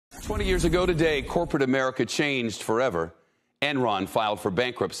20 years ago today, corporate America changed forever. Enron filed for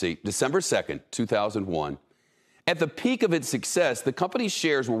bankruptcy December 2nd, 2001. At the peak of its success, the company's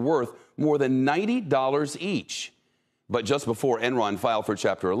shares were worth more than $90 each. But just before Enron filed for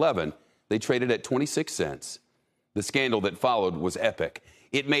Chapter 11, they traded at 26 cents. The scandal that followed was epic.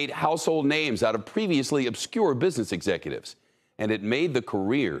 It made household names out of previously obscure business executives, and it made the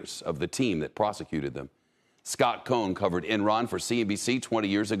careers of the team that prosecuted them. Scott Cohn covered Enron for CNBC 20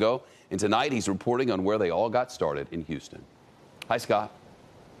 years ago, and tonight he's reporting on where they all got started in Houston. Hi, Scott.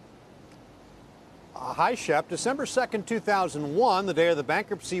 Hi, Shep. December 2nd, 2001, the day of the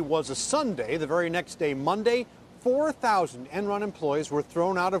bankruptcy, was a Sunday. The very next day, Monday, 4,000 Enron employees were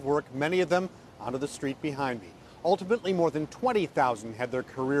thrown out of work, many of them onto the street behind me. Ultimately, more than 20,000 had their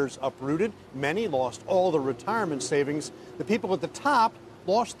careers uprooted. Many lost all their retirement savings. The people at the top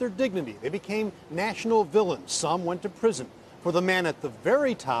lost their dignity. They became national villains. Some went to prison. For the man at the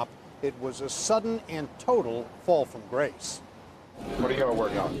very top, it was a sudden and total fall from grace. What are you going to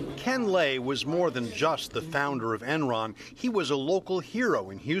work on? Ken Lay was more than just the founder of Enron. He was a local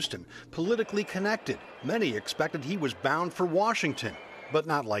hero in Houston, politically connected. Many expected he was bound for Washington, but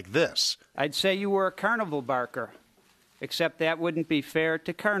not like this. I'd say you were a carnival barker, except that wouldn't be fair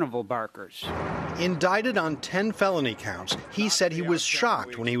to carnival barkers. Indicted on 10 felony counts, he said he was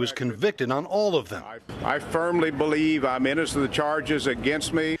shocked when he was convicted on all of them. I firmly believe I'm innocent of the charges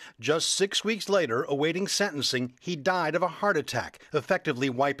against me. Just 6 weeks later, awaiting sentencing, he died of a heart attack, effectively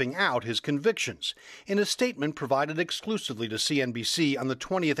wiping out his convictions. In a statement provided exclusively to CNBC on the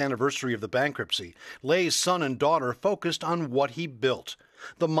 20th anniversary of the bankruptcy, Lay's son and daughter focused on what he built.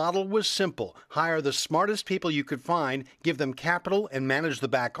 The model was simple. Hire the smartest people you could find, give them capital, and manage the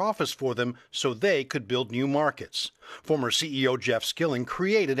back office for them so they could build new markets. Former CEO Jeff Skilling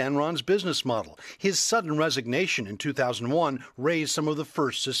created Enron's business model. His sudden resignation in 2001 raised some of the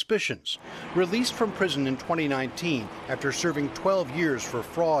first suspicions. Released from prison in 2019 after serving 12 years for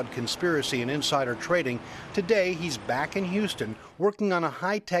fraud, conspiracy, and insider trading, today he's back in Houston working on a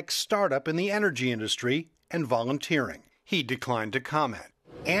high-tech startup in the energy industry and volunteering. He declined to comment.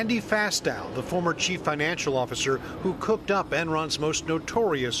 Andy Fastow, the former chief financial officer who cooked up Enron's most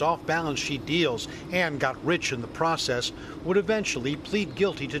notorious off-balance sheet deals and got rich in the process, would eventually plead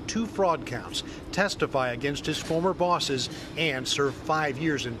guilty to 2 fraud counts, testify against his former bosses, and serve 5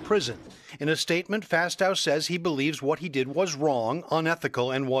 years in prison. In a statement, Fastow says he believes what he did was wrong,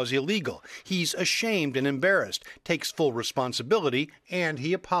 unethical, and was illegal. He's ashamed and embarrassed, takes full responsibility, and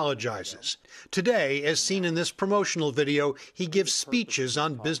he apologizes. Today, as seen in this promotional video, he gives speeches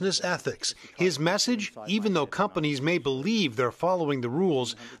on business ethics. His message, even though companies may believe they're following the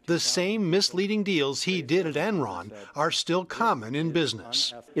rules, the same misleading deals he did at Enron are still common in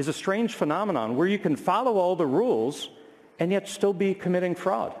business. Is a strange phenomenon where you can follow all the rules and yet still be committing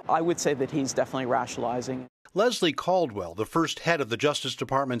fraud. I would say that he's definitely rationalizing. Leslie Caldwell, the first head of the Justice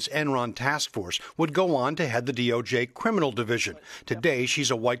Department's Enron task force, would go on to head the DOJ criminal division. Today, she's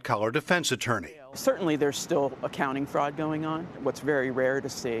a white-collar defense attorney. Certainly, there's still accounting fraud going on. What's very rare to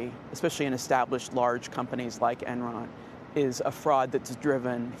see, especially in established large companies like Enron, is a fraud that's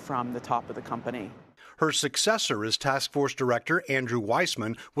driven from the top of the company. Her successor as task force director, Andrew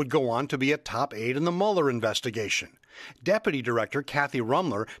Weissman, would go on to be a top aide in the Mueller investigation. Deputy Director Kathy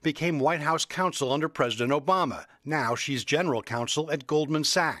Rumler became White House counsel under President Obama. Now she's general counsel at Goldman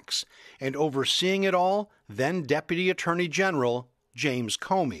Sachs. And overseeing it all, then Deputy Attorney General James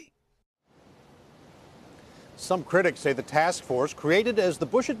Comey. Some critics say the task force, created as the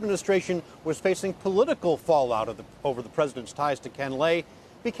Bush administration was facing political fallout over the president's ties to Ken Lay,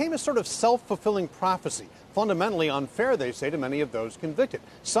 became a sort of self-fulfilling prophecy, fundamentally unfair, they say, to many of those convicted.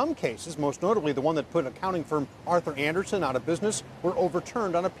 Some cases, most notably the one that put accounting firm Arthur Andersen out of business, were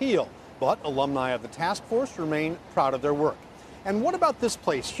overturned on appeal. But alumni of the task force remain proud of their work. And what about this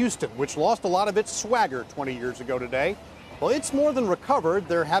place, Houston, which lost a lot of its swagger 20 years ago today? Well, it's more than recovered.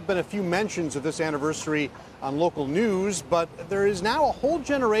 There have been a few mentions of this anniversary on local news, but there is now a whole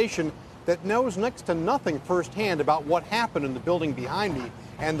generation that knows next to nothing firsthand about what happened in the building behind me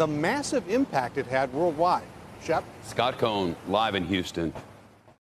and the massive impact it had worldwide. Shep? Scott Cohn, live in Houston.